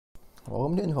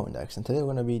Welcome to Info Index, and today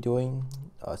we're going to be doing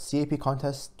CAP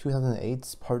Contest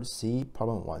 2008's Part C,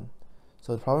 Problem 1.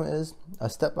 So the problem is, a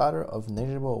stepladder of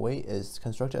negligible weight is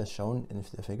constructed as shown in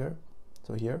the figure,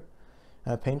 so here,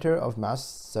 and a painter of mass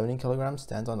 70 kilograms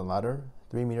stands on the ladder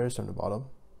 3 meters from the bottom.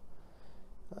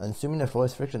 Assuming the floor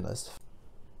is frictionless,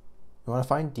 we want to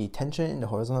find the tension in the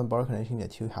horizontal bar connecting the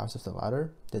two halves of the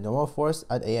ladder, the normal force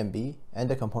at A and B, and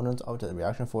the components of the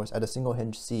reaction force at a single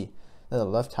hinge C that the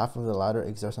left half of the ladder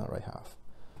exerts on the right half.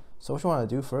 So what you want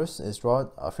to do first is draw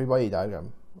a free body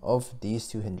diagram of these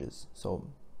two hinges. So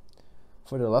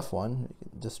for the left one, you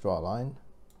can just draw a line.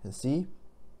 You can see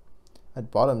at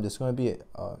bottom there's going to be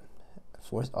a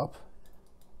force up,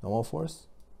 normal force,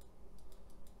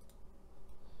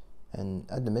 and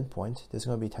at the midpoint there's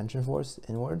going to be tension force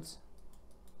inwards.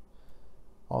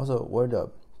 Also, where the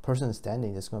person is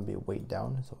standing, there's going to be weight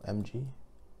down, so mg.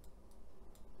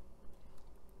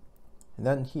 And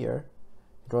then here,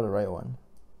 draw the right one.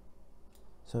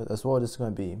 So as well, this is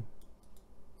going to be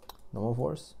normal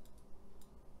force,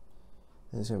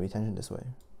 and it's going to be tension this way.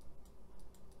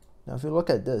 Now if you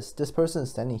look at this person is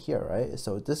standing here, right?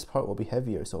 So this part will be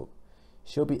heavier, so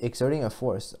she'll be exerting a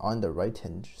force on the right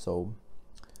hinge. So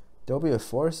there will be a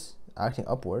force acting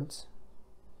upwards.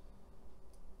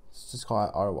 Let's just call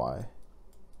it Ry.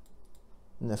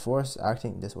 And the force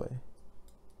acting this way,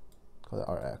 call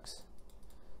it Rx.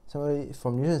 Similarly,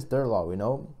 from Newton's third law, we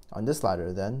know on this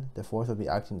ladder then the force will be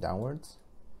acting downwards,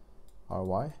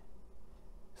 Ry,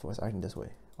 force acting this way,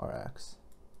 Rx.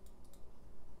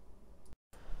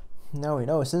 Now we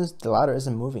know since the ladder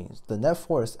isn't moving, the net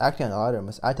force acting on the ladder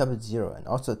must add up to 0, and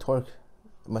also the torque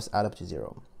must add up to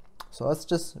 0. So let's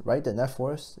just write the net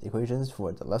force equations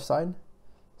for the left side.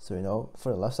 So we know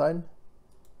for the left side,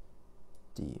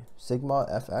 the sigma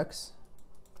Fx is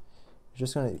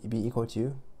just going to be equal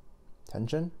to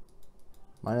tension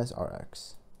minus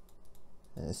Rx,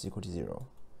 and it's equal to 0.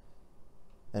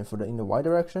 And for in the y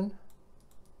direction,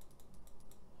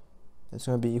 it's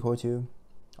going to be equal to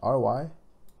Ry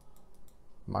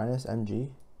minus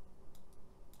mg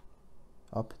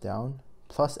up down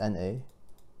plus Na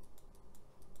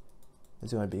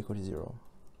is going to be equal to 0.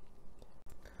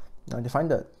 Now to find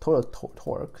the total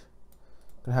torque,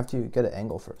 we're going to have to get an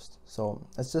angle first. So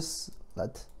let's just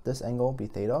let this angle be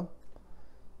theta,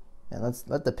 and let's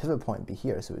let the pivot point be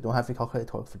here so we don't have to calculate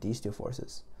torque for these two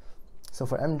forces. So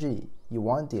for mg, you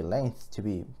want the length to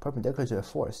be perpendicular to the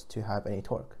force to have any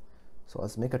torque. So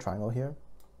let's make a triangle here.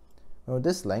 Well,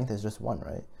 this length is just 1,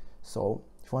 right? So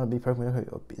if you want to be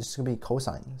perpendicular, it's just going to be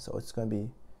cosine. So it's going to be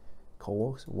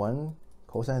 1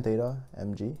 cosine theta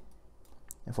mg.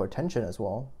 And for tension as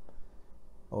well,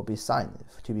 it will be sine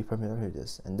to be perpendicular to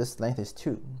this. And this length is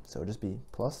 2, so it'll just be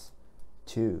plus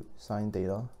 2 sine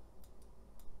theta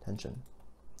tension.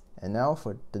 And now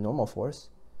for the normal force,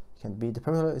 can be the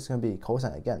perpendicular is going to be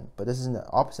cosine again, but this is in the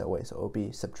opposite way, so it will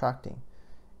be subtracting,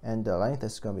 and the length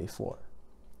is going to be 4.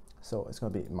 So it's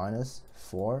going to be minus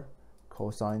 4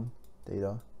 cosine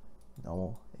theta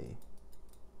normal A.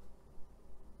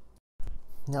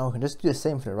 Now we can just do the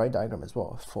same for the right diagram as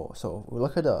well. So we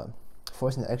look at the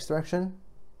force in the x direction,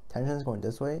 tension is going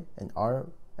this way, and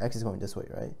Rx is going this way,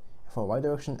 right? For y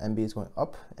direction, MB is going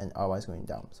up and Ry is going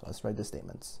down. So let's write the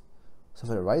statements. So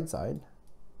for the right side,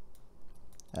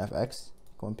 Fx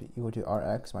going to be equal to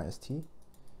Rx minus T,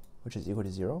 which is equal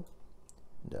to 0.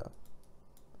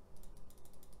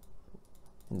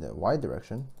 In the y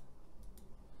direction,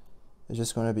 it's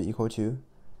just going to be equal to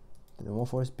the normal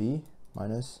force B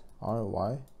minus Ry,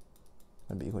 going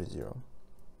to be equal to 0.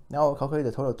 Now we'll calculate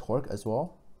the total torque as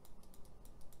well.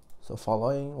 So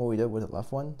following what we did with the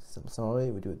left one, similarly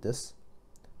we do this.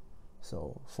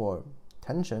 So for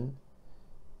tension,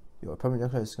 your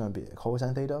perpendicular is going to be a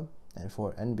cosine theta, and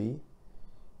for NB,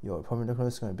 your perpendicular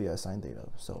is going to be a sine theta.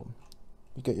 So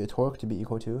you get your torque to be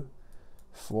equal to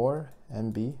 4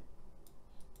 NB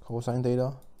cosine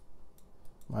theta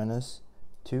minus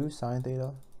 2 sine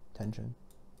theta tension,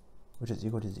 which is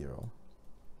equal to 0.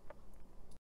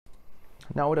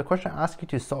 Now what the question asks you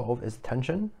to solve is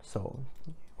tension. So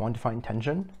you want to find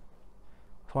tension.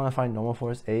 So I want to find normal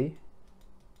force A,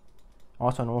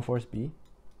 also normal force B,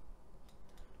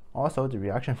 also the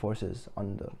reaction forces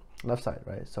on the left side,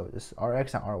 right? So this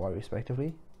Rx and Ry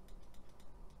respectively.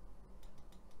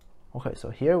 Okay,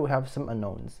 so here we have some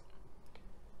unknowns.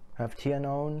 We have T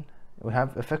unknown. We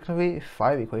have effectively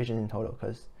 5 equations in total,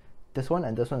 because this one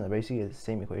and this one are basically the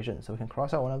same equation. So we can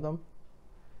cross out one of them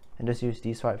and just use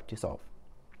these 5 to solve.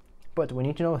 But we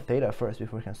need to know theta first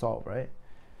before we can solve, right?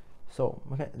 So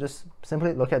we can just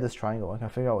simply look at this triangle and can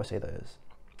figure out what theta is.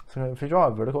 So if we draw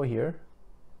a vertical here,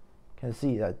 you can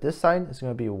see that this side is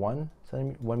going to be 1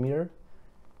 meter,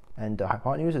 and the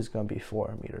hypotenuse is going to be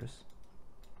 4 meters.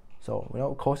 So we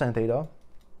know cosine theta,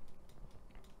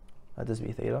 let this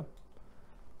be theta,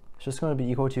 it's just going to be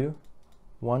equal to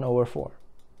 1 over 4.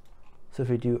 So if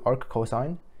we do arc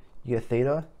cosine, you get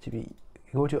theta to be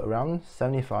equal to around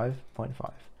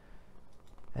 75.5.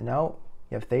 And now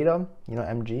you have theta, you know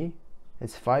mg,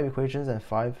 it's 5 equations and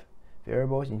 5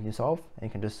 variables you need to solve, and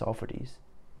you can just solve for these.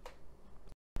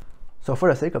 So for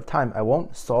the sake of time, I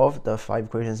won't solve the 5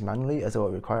 equations manually as it will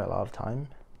require a lot of time.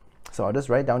 So I'll just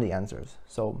write down the answers.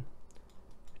 So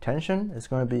tension is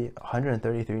going to be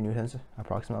 133 newtons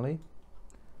approximately.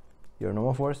 Your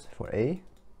normal force for A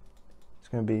is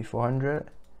going to be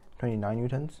 429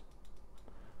 newtons.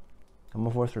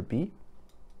 Normal force for B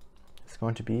is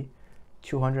going to be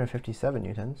 257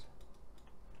 newtons.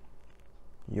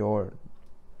 Your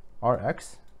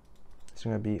Rx is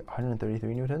going to be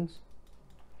 133 newtons.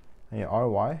 And your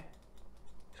Ry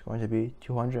is going to be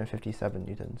 257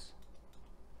 newtons.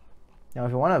 Now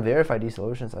if you want to verify these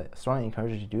solutions, I strongly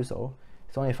encourage you to do so.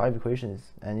 It's only 5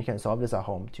 equations and you can solve this at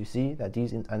home to see that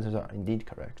these answers are indeed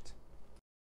correct.